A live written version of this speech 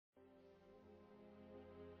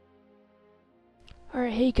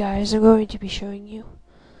Alright, hey guys, I'm going to be showing you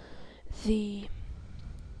the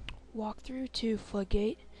walkthrough to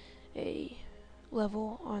Floodgate, a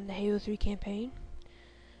level on the Halo 3 campaign.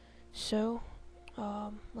 So,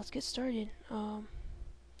 let's get started. I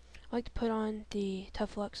like to put on the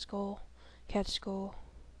Tough Luck skull, Cat skull,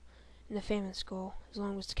 and the Famine skull, as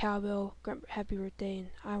long as the Cowbell, Happy Birthday, and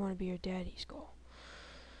I Want to Be Your Daddy skull.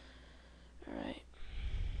 Alright.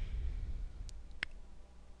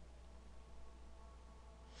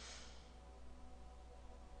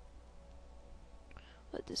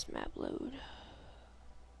 Let this map load.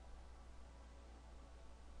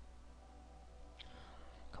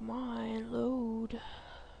 Come on, load.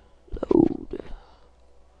 Load.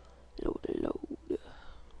 Load.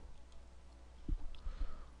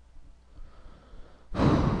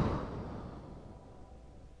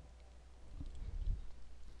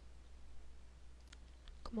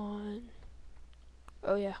 Come on.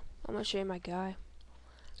 Oh yeah, I'm gonna show you my guy.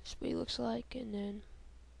 This is what he looks like, and then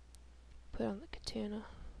put on the katana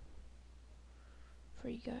for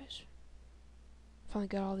you guys. Finally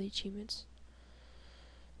got all the achievements.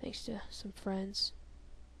 Thanks to some friends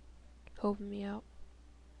helping me out.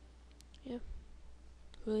 Yeah,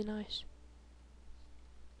 really nice.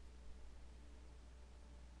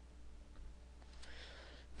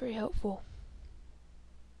 Very helpful.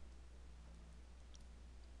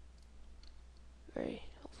 Very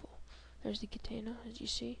helpful. There's the katana, as you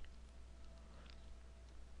see.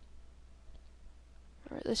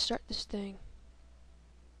 Alright, let's start this thing.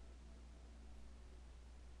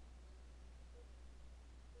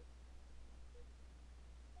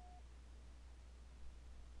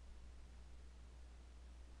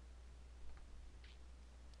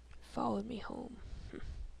 Followed me home.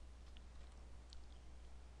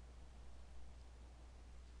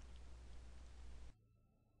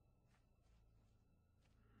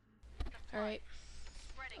 Alright.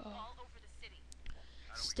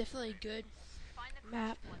 It's definitely a good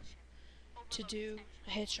map to do a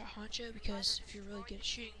headshot honcho, because if you're really good at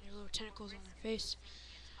shooting your little tentacles on their face,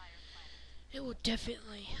 it will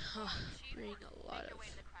definitely bring a lot of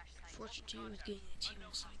fortune to you with getting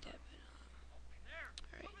achievements like that.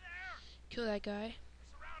 But, alright, kill that guy.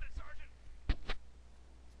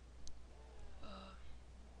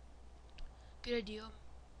 Good idea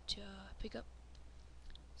to pick up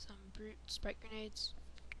some brute spike grenades.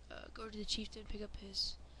 Go to the chieftain, pick up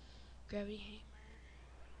his gravity hammer.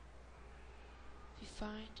 If you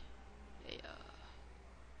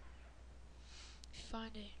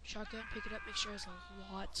find a shotgun, pick it up. Make sure it has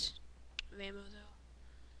a lot of ammo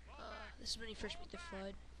though. This is when you first meet the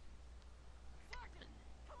Flood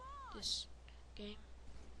in this game.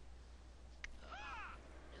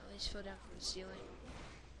 These fell down from the ceiling.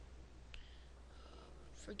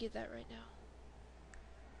 Forget that right now.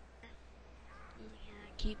 Move in here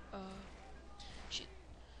and keep shoot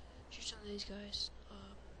some of these guys.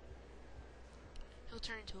 He'll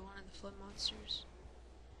turn into one of the Flood monsters.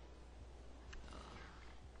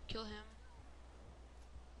 Kill him.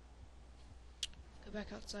 Go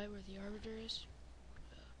back outside where the Arbiter is.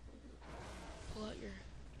 Pull out your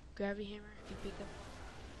gravity hammer if you pick up.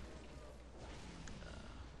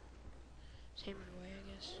 Just hammer it away,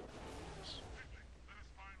 I guess.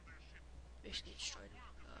 Basically destroyed him.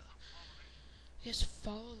 I guess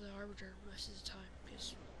follow the Arbiter most of the time,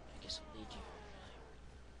 because I guess it'll lead you.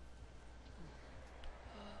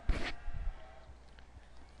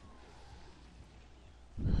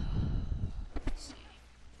 Let's see.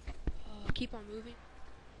 Keep on moving.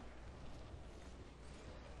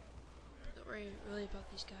 Don't worry really about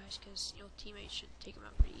these guys, because your teammates should take them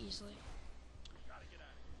out pretty easily.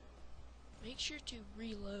 Make sure to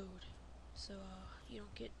reload, so you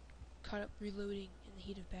don't get caught up reloading in the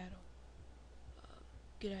heat of battle.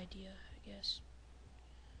 Good idea, I guess.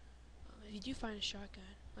 If you do find a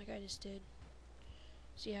shotgun, like I just did,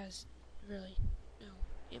 so he has really no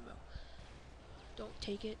ammo, don't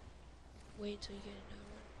take it. Wait until you get another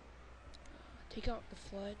one. Take out the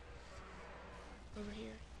Flood over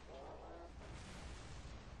here.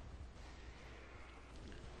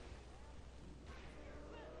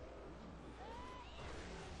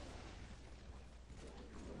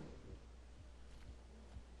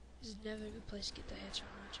 This is never a good place to get the headshot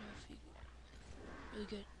on Jeff. You really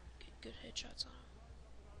good headshots on him.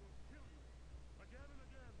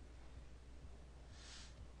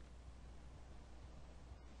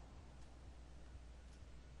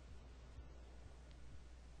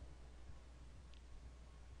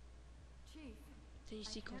 Chief, Then you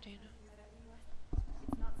see Cortana.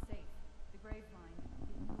 it's not safe. The grave line.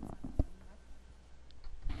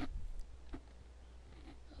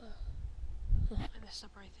 I messed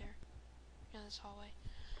up right there. down this hallway.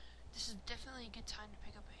 This is definitely a good time to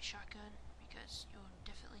pick up a shotgun because you'll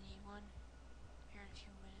definitely need one here in a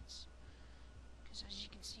few minutes. Because as you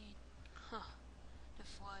can see, the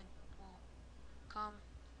flood will come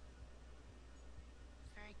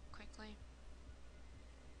very quickly.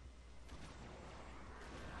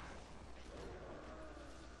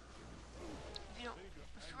 If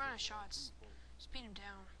you run out of shots, speed him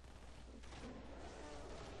down.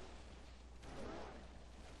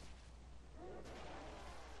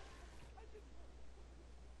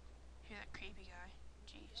 Hear that creepy guy?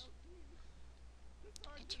 Jeez.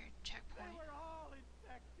 Get to your checkpoint. They were all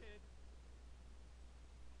infected.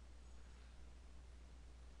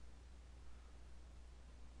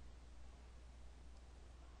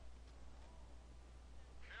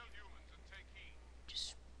 Hail humans and take heed.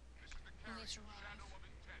 Just This is the really carrier, survive. Shadow of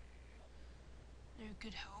Intent. They're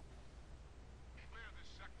good help. Clear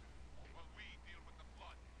this sector while we deal with the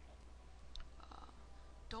flood.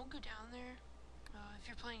 Don't go down there. If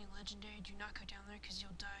you're playing in Legendary, do not go down there because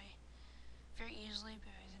you'll die very easily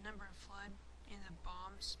by the number of flood and the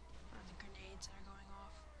bombs or the grenades that are going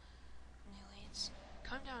off from the elites.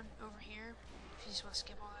 Come down over here if you just want to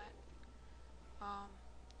skip all that.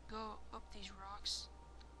 Go up these rocks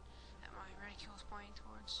that my reticule is pointing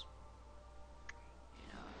towards.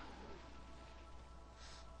 And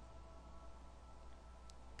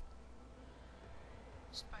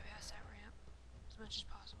just bypass that ramp as much as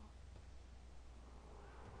possible.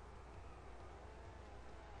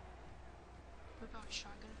 Whip out a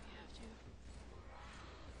shotgun if you have to.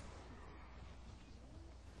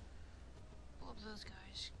 Blow up those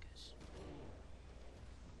guys, because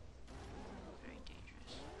very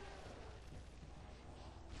dangerous.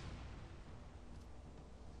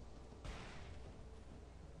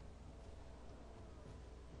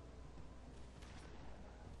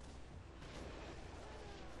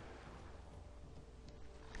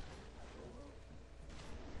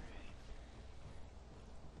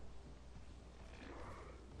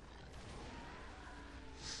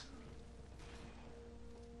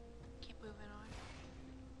 Keep moving on.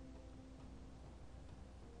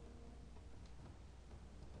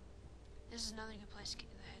 This is another good place to get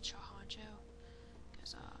the headshot honcho,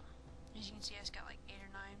 because as you can see, I've got like 8 or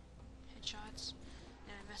 9 headshots,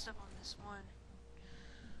 and I messed up on this one,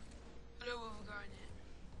 but I would have gotten it.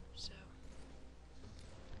 So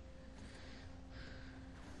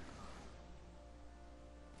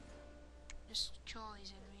just kill all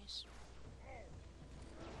these enemies.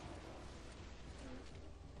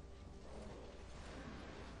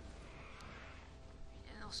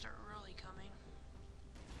 And they'll start really coming.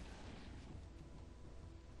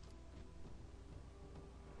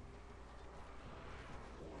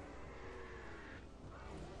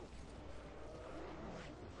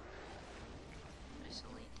 Nice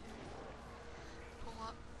elite there. Pull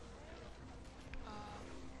up.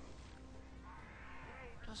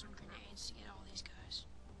 Throw some grenades to get all these guys.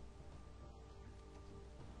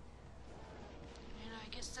 And I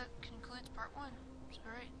guess that concludes part 1.